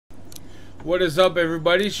What is up,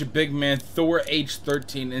 everybody? It's your big man Thor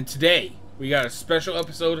H13, and today we got a special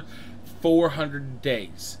episode, 400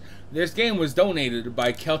 Days. This game was donated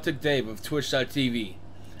by Celtic Dave of Twitch.tv.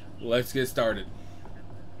 Let's get started.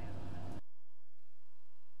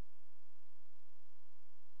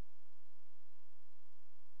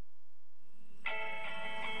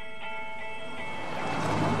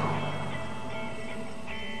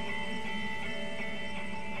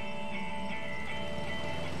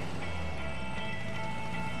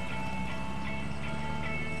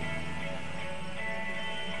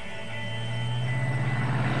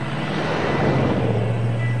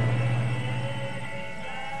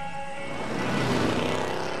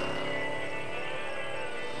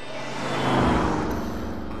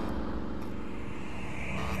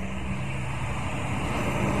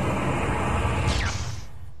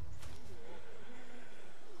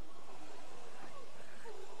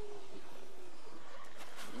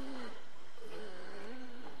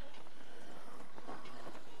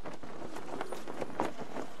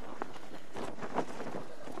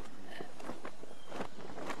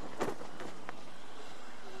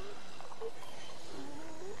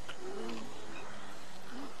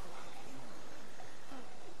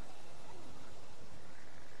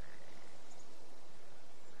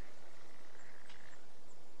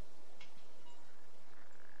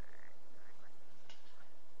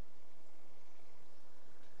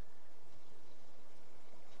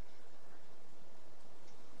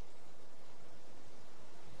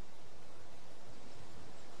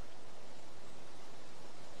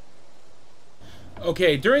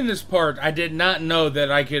 Okay, during this part, I did not know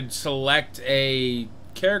that I could select a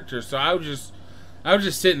character, so I was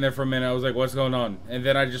just sitting there for a minute. I was like, "What's going on?" And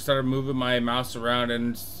then I just started moving my mouse around,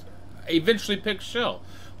 and eventually picked Shel,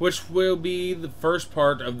 which will be the first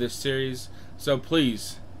part of this series. So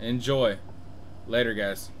please enjoy. Later,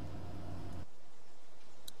 guys.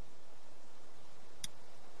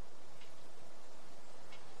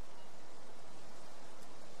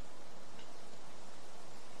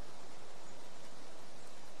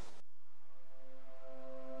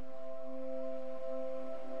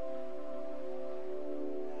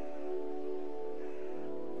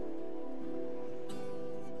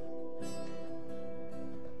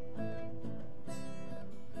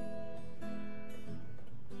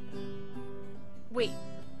 Wait.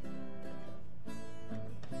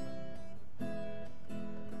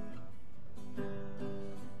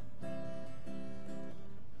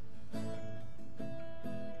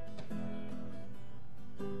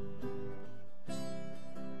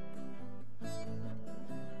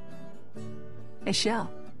 Hey,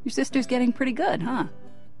 Shel, your sister's getting pretty good, huh?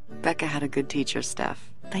 Becca had a good teacher,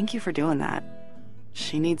 Steph. Thank you for doing that.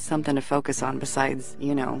 She needs something to focus on besides,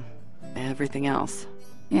 you know, everything else.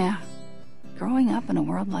 Yeah. Growing up in a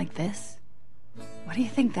world like this, what do you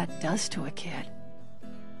think that does to a kid?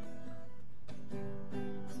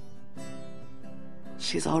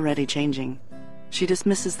 She's already changing. She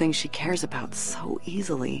dismisses things she cares about so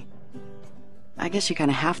easily. I guess you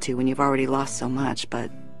kind of have to when you've already lost so much,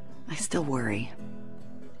 but I still worry.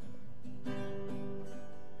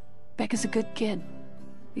 Becca's a good kid.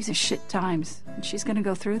 These are shit times, and she's gonna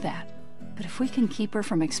go through that. But if we can keep her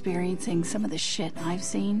from experiencing some of the shit I've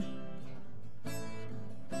seen...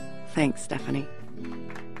 Thanks, Stephanie.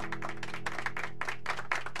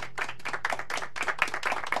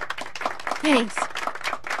 Thanks.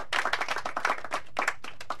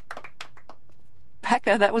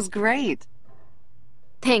 Becca, that was great.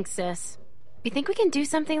 Thanks, sis. You think we can do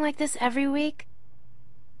something like this every week?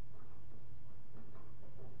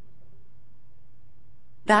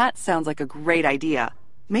 That sounds like a great idea.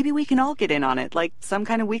 Maybe we can all get in on it, like some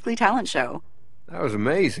kind of weekly talent show. That was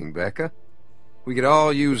amazing, Becca. We could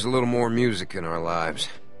all use a little more music in our lives.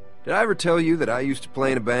 Did I ever tell you that I used to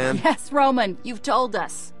play in a band? Yes, Roman, you've told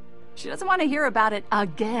us. She doesn't want to hear about it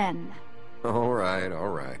again. All right, all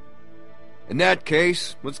right. In that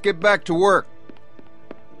case, let's get back to work.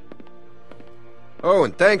 Oh,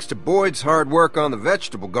 and thanks to Boyd's hard work on the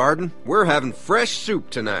vegetable garden, we're having fresh soup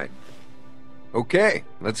tonight. Okay,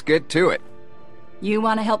 let's get to it. You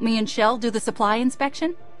want to help me and Shel do the supply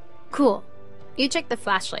inspection? Cool. You check the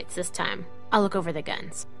flashlights this time. I'll look over the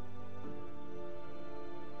guns.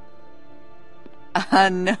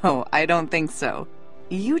 No, I don't think so.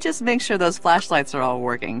 You just make sure those flashlights are all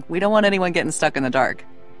working. We don't want anyone getting stuck in the dark.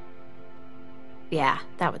 Yeah,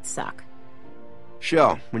 that would suck.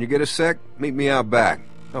 Shel, when you get a sec, meet me out back.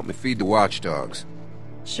 Help me feed the watchdogs.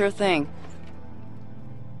 Sure thing.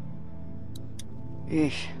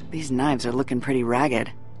 Eesh, these knives are looking pretty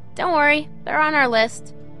ragged. Don't worry, they're on our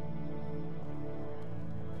list.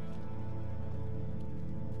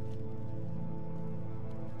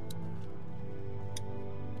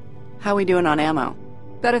 How we doing on ammo?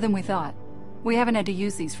 Better than we thought. We haven't had to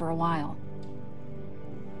use these for a while.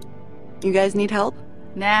 You guys need help?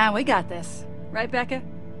 Nah, we got this. Right, Becca?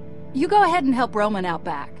 You go ahead and help Roman out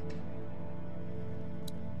back.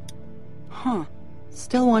 Huh.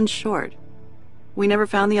 Still one short. We never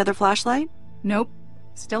found the other flashlight? Nope.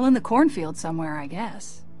 Still in the cornfield somewhere, I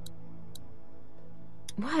guess.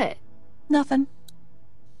 What? Nothing.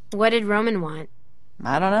 What did Roman want?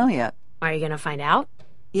 I don't know yet. Are you gonna find out?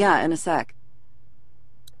 Yeah, in a sec.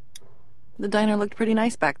 The diner looked pretty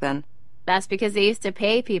nice back then. That's because they used to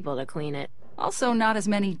pay people to clean it. Also, not as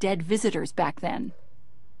many dead visitors back then.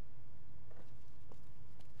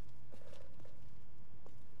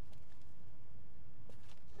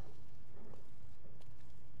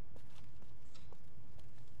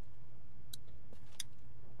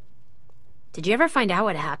 Did you ever find out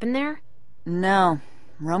what happened there? No.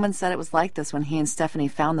 Roman said it was like this when he and Stephanie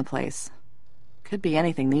found the place. Could be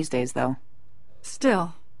anything these days, though.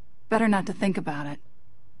 Still, better not to think about it.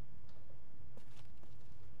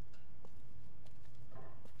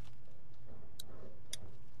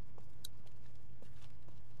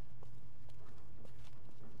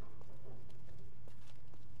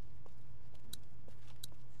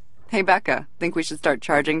 Hey, Becca, think we should start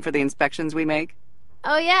charging for the inspections we make?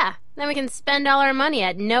 Oh yeah, then we can spend all our money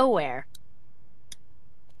at nowhere.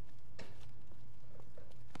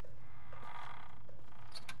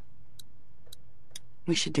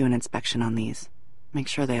 We should do an inspection on these. Make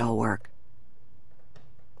sure they all work.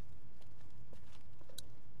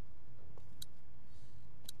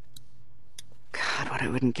 God, what I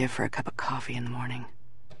wouldn't give for a cup of coffee in the morning.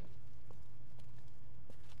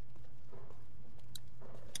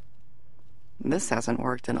 This hasn't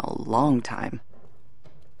worked in a long time.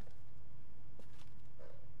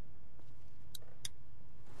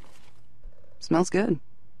 Smells good.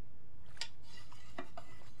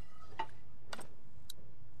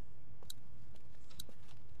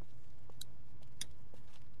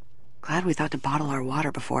 Glad we thought to bottle our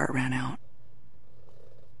water before it ran out.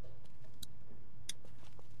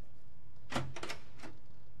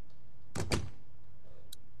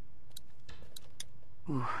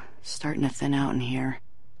 Ooh, starting to thin out in here.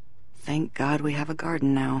 Thank God we have a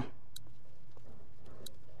garden now.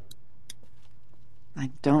 I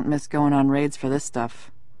don't miss going on raids for this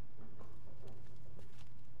stuff.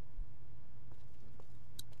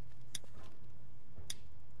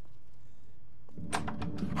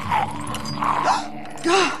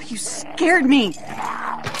 Oh, you scared me!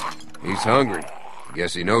 He's hungry.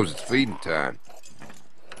 Guess he knows it's feeding time.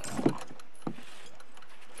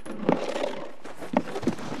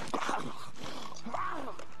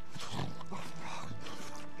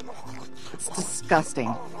 It's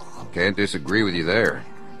disgusting. Can't disagree with you there.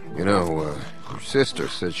 You know, your sister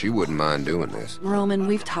said she wouldn't mind doing this. Roman,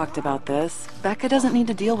 we've talked about this. Becca doesn't need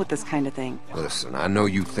to deal with this kind of thing. Listen, I know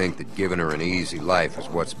you think that giving her an easy life is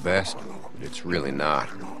what's best, but it's really not.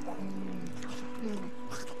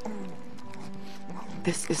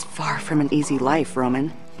 This is far from an easy life,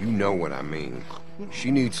 Roman. You know what I mean.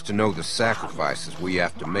 She needs to know the sacrifices we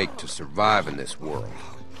have to make to survive in this world.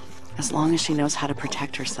 As long as she knows how to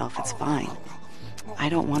protect herself, it's fine. I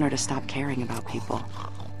don't want her to stop caring about people.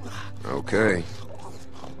 Okay.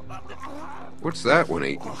 What's that one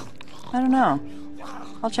eating? I don't know.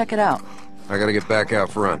 I'll check it out. I gotta get back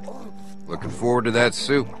out front. Looking forward to that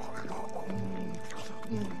soup.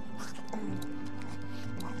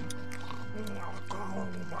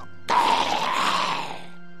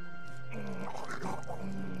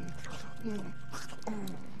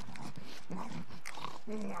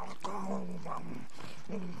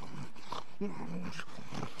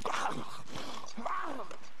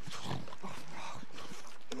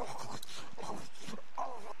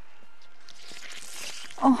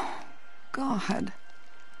 Oh, God.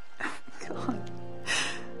 God.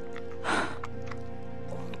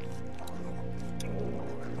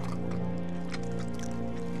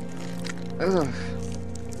 Ugh.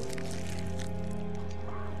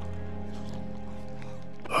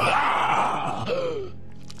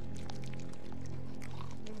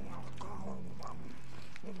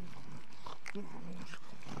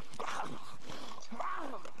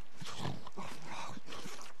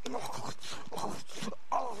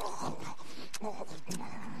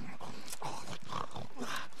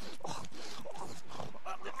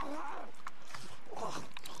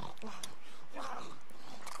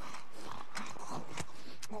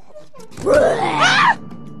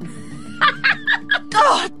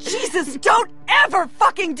 Oh, Jesus, don't ever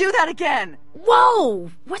fucking do that again!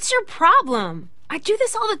 Whoa! What's your problem? I do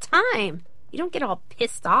this all the time. You don't get all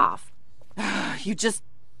pissed off. You just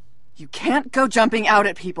You can't go jumping out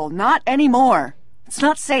at people. Not anymore. It's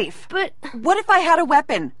not safe. But... What if I had a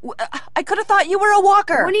weapon? I could have thought you were a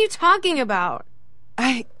walker. What are you talking about?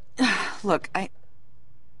 Look, I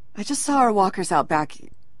just saw our walkers out back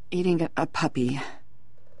eating a puppy.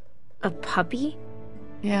 A puppy?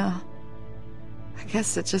 Yeah. I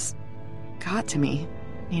guess it just got to me.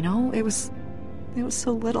 You know, it was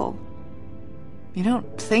so little. You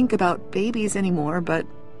don't think about babies anymore, but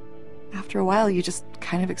after a while you just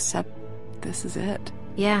kind of accept this is it.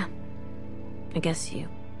 Yeah. I guess you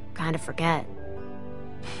kind of forget.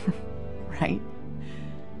 Right?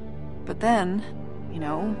 But then, you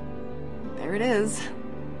know, there it is.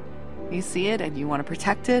 You see it and you want to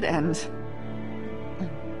protect it and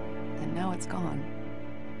now it's gone.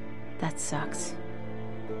 That sucks.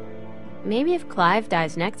 Maybe if Clive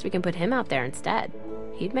dies next, we can put him out there instead.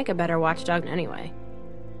 He'd make a better watchdog anyway.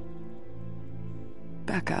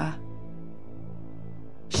 Becca.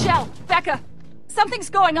 Shel, Becca! Something's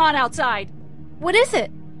going on outside! What is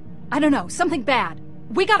it? I don't know, something bad.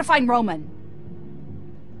 We gotta find Roman.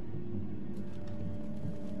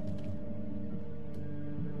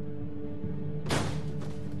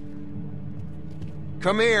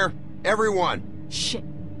 Come here, everyone. Shit.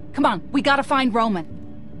 Come on, we gotta find Roman.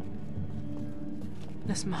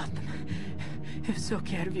 Let's mát them. Eu só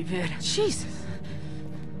quero viver. Jesus.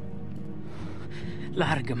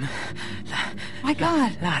 Larga-me. My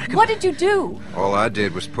God. Larga-me. What did you do? All I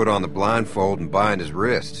did was put on the blindfold and bind his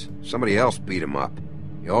wrists. Somebody else beat him up.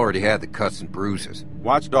 He already had the cuts and bruises.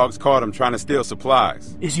 Watchdogs caught him trying to steal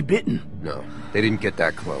supplies. Is he bitten? No, they didn't get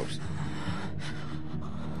that close.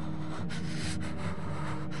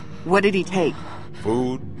 What did he take?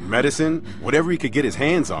 Food, medicine, whatever he could get his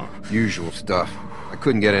hands on. Usual stuff. I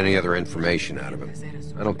couldn't get any other information out of him.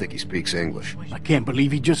 I don't think he speaks English. I can't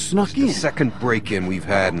believe he just snuck in. The second break-in we've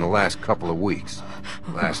had in the last couple of weeks.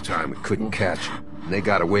 Last time we couldn't catch him. And they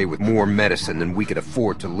got away with more medicine than we could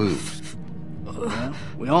afford to lose. Well,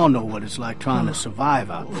 we all know what it's like trying to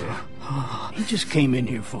survive out there. He just came in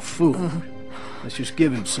here for food. Let's just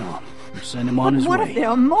give him some and send him on his way. What if there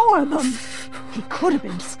are more of them? He could have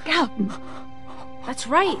been scouting. That's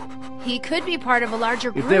right. He could be part of a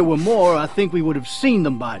larger group. If there were more, I think we would have seen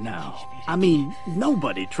them by now. I mean,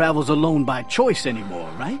 nobody travels alone by choice anymore,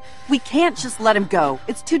 right? We can't just let him go.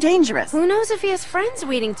 It's too dangerous. Who knows if he has friends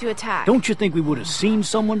waiting to attack? Don't you think we would have seen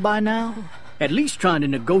someone by now? At least trying to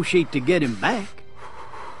negotiate to get him back.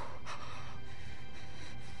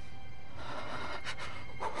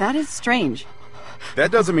 That is strange.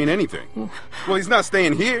 That doesn't mean anything. Well, he's not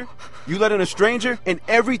staying here. You let in a stranger, and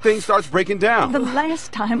everything starts breaking down. The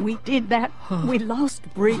last time we did that, we lost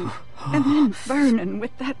Bree. And then Vernon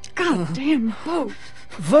with that goddamn boat.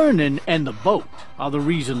 Vernon and the boat are the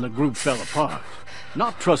reason the group fell apart.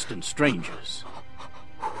 Not trusting strangers.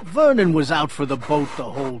 Vernon was out for the boat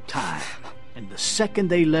the whole time. And the second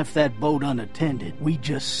they left that boat unattended, we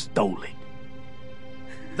just stole it.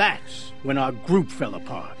 That's when our group fell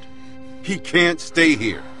apart. He can't stay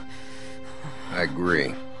here. I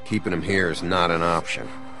agree. Keeping him here is not an option.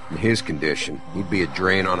 In his condition, he'd be a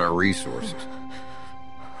drain on our resources.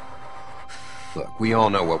 Look, we all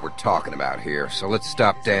know what we're talking about here, so let's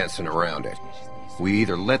stop dancing around it. We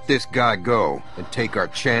either let this guy go and take our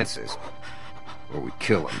chances, or we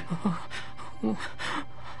kill him.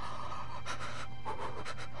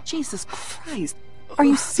 Jesus Christ. Are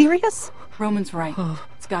you serious? Roman's right.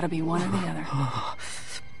 It's gotta be one or the other.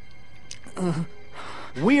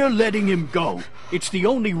 We're letting him go. It's the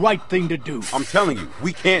only right thing to do. I'm telling you,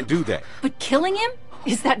 we can't do that. But killing him?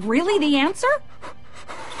 Is that really the answer?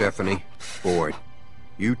 Stephanie, Boyd,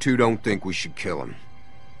 you two don't think we should kill him.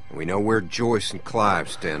 And we know where Joyce and Clive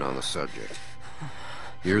stand on the subject.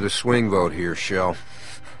 You're the swing vote here, Shel.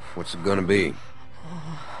 What's it gonna be?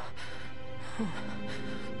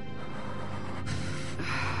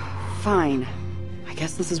 Fine. I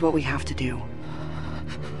guess this is what we have to do.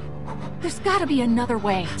 There's gotta be another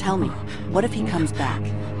way. Tell me, what if he comes back?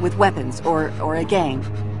 With weapons, or a gang?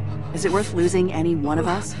 Is it worth losing any one of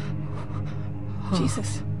us?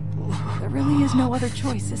 Jesus. There really is no other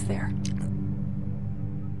choice, is there?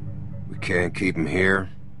 We can't keep him here,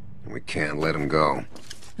 and we can't let him go.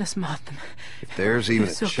 Let's mát them. If there's even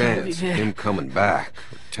a So chance of heavy, him coming back,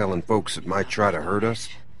 or telling folks that might try to hurt us,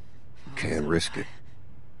 we can't risk it.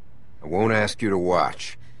 I won't ask you to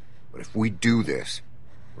watch, but if we do this,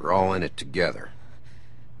 we're all in it together.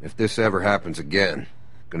 If this ever happens again,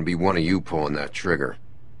 it's gonna be one of you pulling that trigger.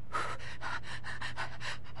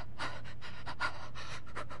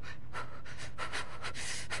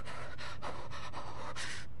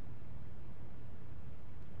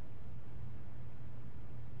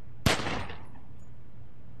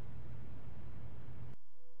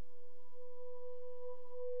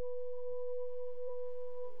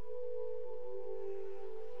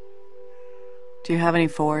 Do you have any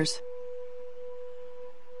 4s?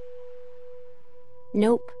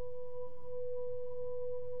 Nope.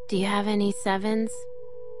 Do you have any 7s?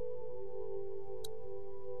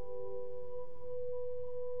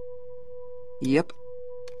 Yep.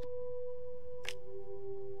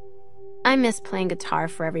 I miss playing guitar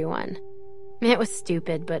for everyone. It was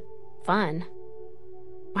stupid, but fun.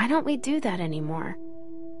 Why don't we do that anymore?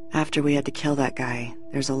 After we had to kill that guy,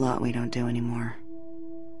 there's a lot we don't do anymore.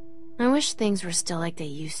 I wish things were still like they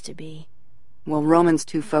used to be. Well, Roman's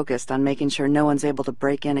too focused on making sure no one's able to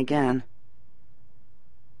break in again.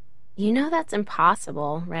 You know that's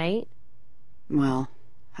impossible, right? Well,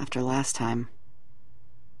 after last time.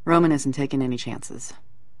 Roman isn't taking any chances.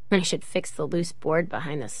 I should fix the loose board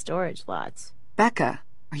behind the storage lots. Becca,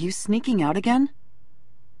 are you sneaking out again?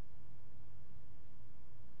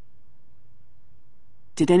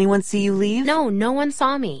 Did anyone see you leave? No, no one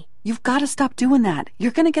saw me. You've got to stop doing that.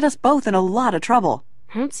 You're gonna get us both in a lot of trouble.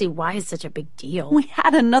 I don't see why it's such a big deal. We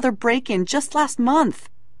had another break-in just last month.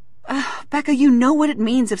 Becca, you know what it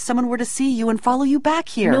means if someone were to see you and follow you back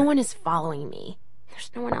here. No one is following me.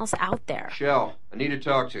 There's no one else out there. Shel, I need to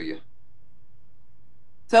talk to you.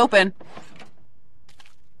 It's open.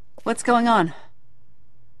 What's going on?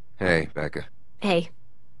 Hey, Becca. Hey.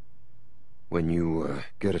 When you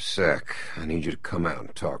get a sec, I need you to come out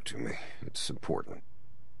and talk to me. It's important.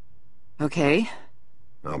 Okay.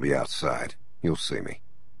 I'll be outside. You'll see me.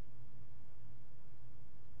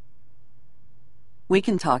 We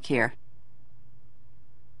can talk here.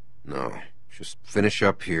 No, just finish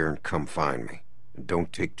up here and come find me. And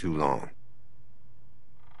don't take too long.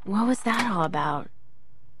 What was that all about?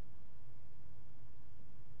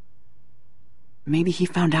 Maybe he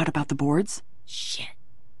found out about the boards? Shit.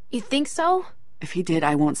 You think so? If he did,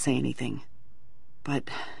 I won't say anything. But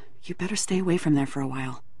you better stay away from there for a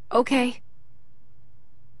while. Okay.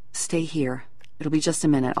 Stay here. It'll be just a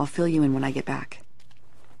minute. I'll fill you in when I get back.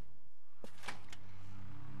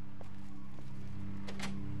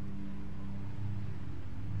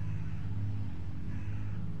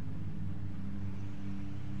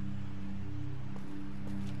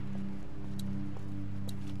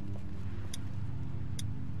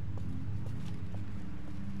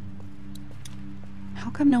 How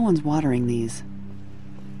come no one's watering these?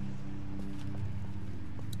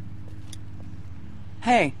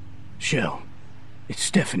 Hey. Shel, it's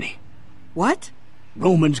Stephanie. What?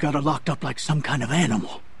 Roman's got her locked up like some kind of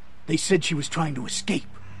animal. They said she was trying to escape.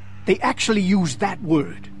 They actually used that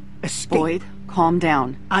word, escape. Boyd, calm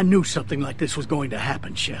down. I knew something like this was going to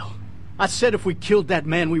happen, Shel. I said if we killed that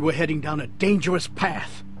man, we were heading down a dangerous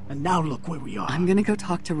path. And now look where we are. I'm gonna go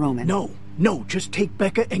talk to Roman. No, just take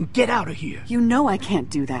Becca and get out of here. You know I can't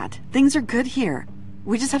do that. Things are good here.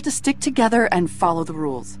 We just have to stick together and follow the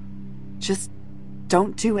rules. Just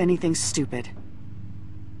don't do anything stupid.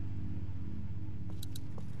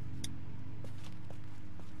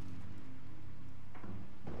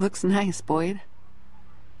 Looks nice, Boyd.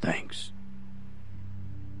 Thanks.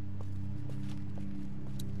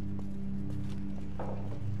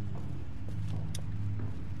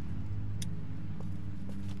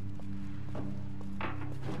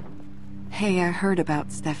 Hey, I heard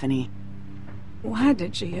about Stephanie. Why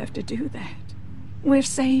did she have to do that? We're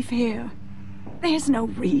safe here. There's no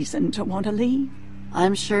reason to want to leave.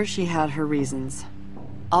 I'm sure she had her reasons.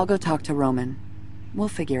 I'll go talk to Roman. We'll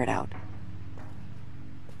figure it out.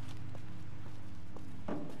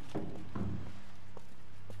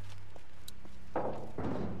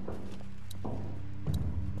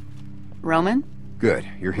 Roman? Good,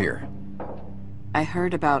 you're here. I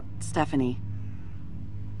heard about Stephanie.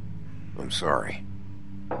 I'm sorry.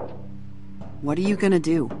 What are you gonna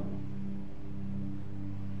do?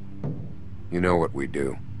 You know what we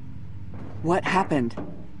do. What happened?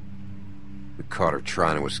 We caught her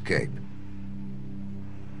trying to escape.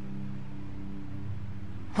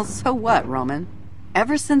 Well, so what, Roman?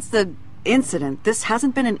 Ever since the incident, this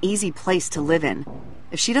hasn't been an easy place to live in.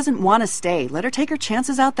 If she doesn't want to stay, let her take her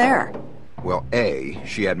chances out there. Well, A,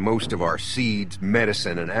 she had most of our seeds,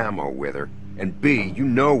 medicine, and ammo with her. And B, you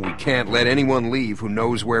know we can't let anyone leave who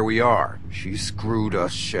knows where we are. She screwed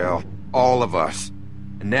us, Shel. All of us.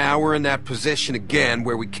 And now we're in that position again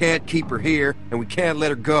where we can't keep her here and we can't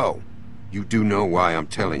let her go. You do know why I'm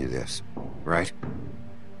telling you this, right?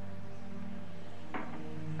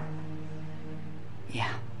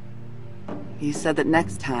 Yeah. You said that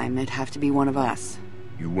next time it'd have to be one of us.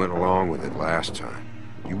 You went along with it last time.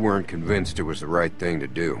 You weren't convinced it was the right thing to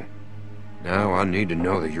do. Now I need to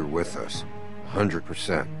know that you're with us.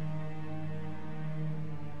 100%.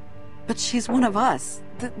 But she's one of us.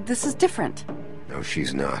 This is different. No,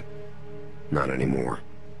 she's not. Not anymore.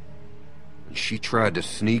 She tried to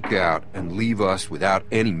sneak out and leave us without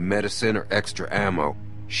any medicine or extra ammo.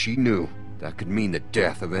 She knew that could mean the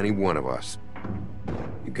death of any one of us.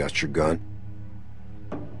 You got your gun?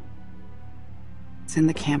 It's in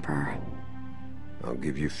the camper. I'll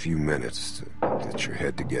give you a few minutes to get your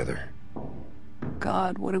head together.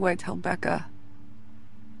 God, what do I tell Becca?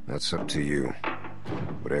 That's up to you.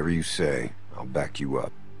 Whatever you say, I'll back you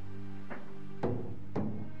up.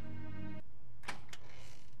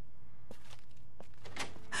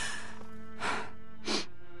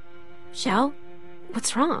 Shel?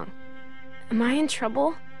 What's wrong? Am I in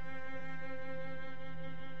trouble?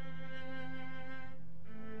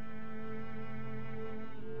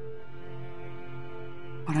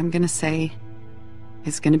 What I'm gonna say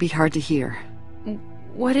is gonna be hard to hear.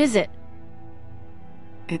 What is it?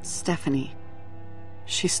 It's Stephanie.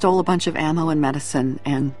 She stole a bunch of ammo and medicine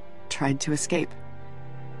and tried to escape.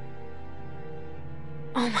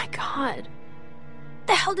 Oh my god.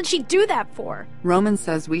 The hell did she do that for? Roman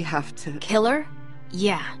says we have to... Kill her?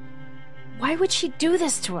 Yeah. Why would she do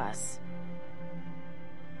this to us?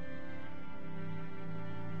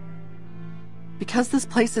 Because this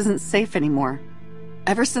place isn't safe anymore.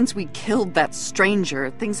 Ever since we killed that stranger,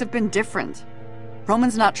 things have been different.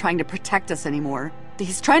 Roman's not trying to protect us anymore.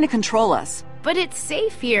 He's trying to control us. But it's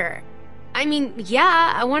safe here. I mean,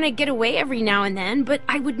 yeah, I want to get away every now and then, but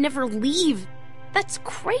I would never leave. That's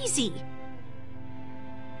crazy.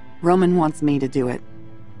 Roman wants me to do it.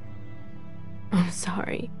 I'm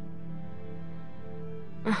sorry.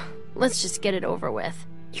 Let's just get it over with.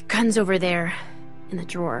 Your gun's over there, in the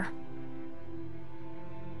drawer.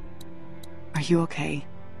 Are you okay?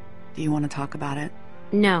 Do you want to talk about it?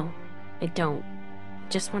 No, I don't.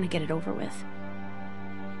 Just want to get it over with.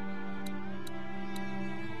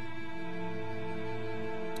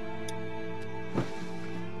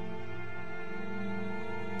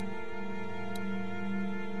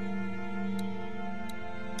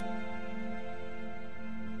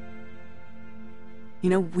 You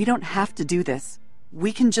know, we don't have to do this.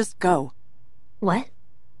 We can just go. What?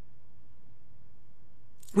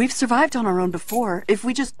 We've survived on our own before. If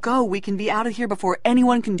we just go, we can be out of here before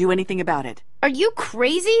anyone can do anything about it. Are you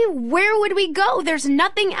crazy? Where would we go? There's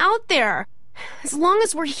nothing out there. As long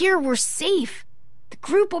as we're here, we're safe. The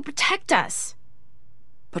group will protect us.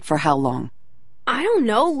 But for how long? I don't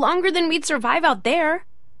know. Longer than we'd survive out there.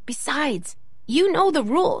 Besides, you know the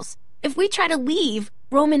rules. If we try to leave,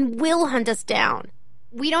 Roman will hunt us down.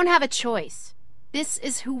 We don't have a choice. This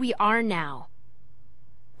is who we are now.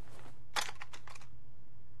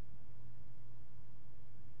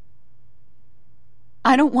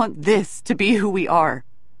 I don't want this to be who we are.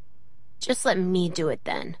 Just let me do it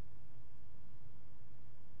then.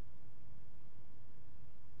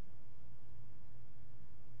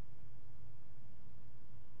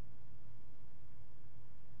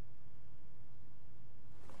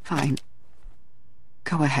 Fine.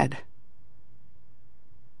 Go ahead.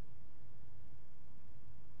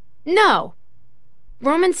 No!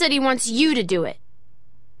 Roman said he wants you to do it.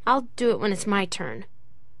 I'll do it when it's my turn.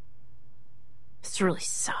 This really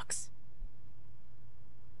sucks.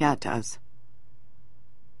 Yeah, it does.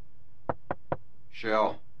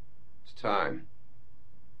 Shel, it's time.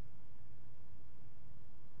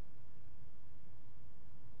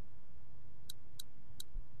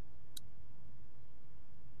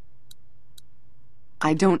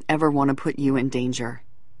 I don't ever want to put you in danger.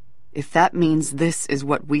 If that means this is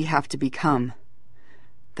what we have to become,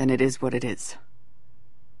 then it is what it is.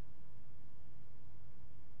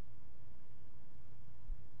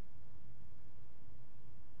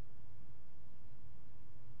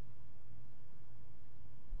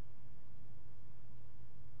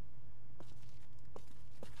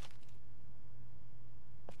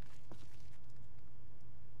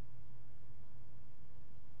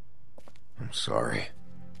 I'm sorry.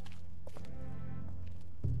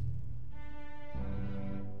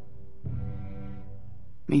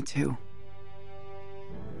 Me too.